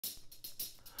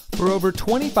For over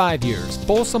 25 years,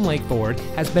 Folsom Lake Ford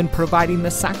has been providing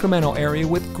the Sacramento area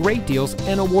with great deals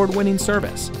and award-winning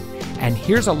service. And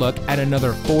here's a look at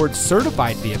another Ford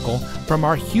certified vehicle from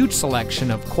our huge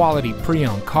selection of quality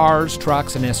pre-owned cars,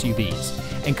 trucks, and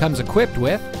SUVs, and comes equipped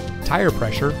with tire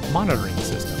pressure monitoring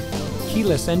system,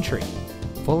 keyless entry,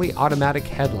 fully automatic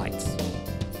headlights,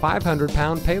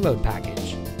 500-pound payload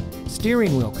package,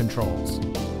 steering wheel controls,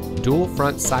 dual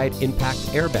front side impact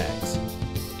airbags,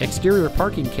 exterior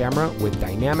parking camera with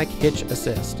dynamic hitch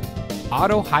assist,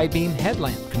 auto high beam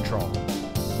headlamp control,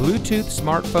 Bluetooth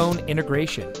smartphone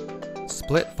integration,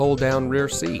 split fold down rear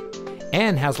seat,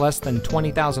 and has less than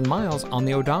 20,000 miles on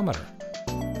the odometer.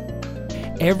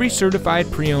 Every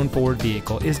certified pre-owned Ford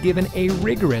vehicle is given a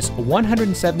rigorous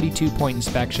 172-point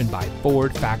inspection by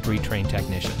Ford factory-trained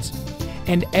technicians.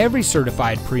 And every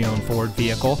certified pre-owned Ford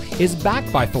vehicle is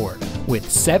backed by Ford with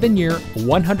 7-year,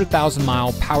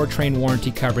 100,000-mile powertrain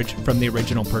warranty coverage from the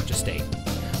original purchase date,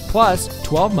 plus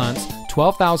 12 months,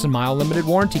 12,000-mile limited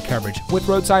warranty coverage with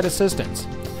roadside assistance.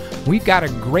 We've got a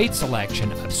great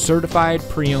selection of certified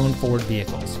pre-owned Ford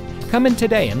vehicles. Come in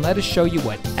today and let us show you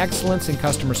what excellence in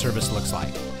customer service looks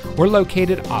like. We're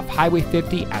located off Highway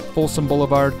 50 at Folsom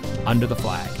Boulevard under the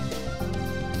flag.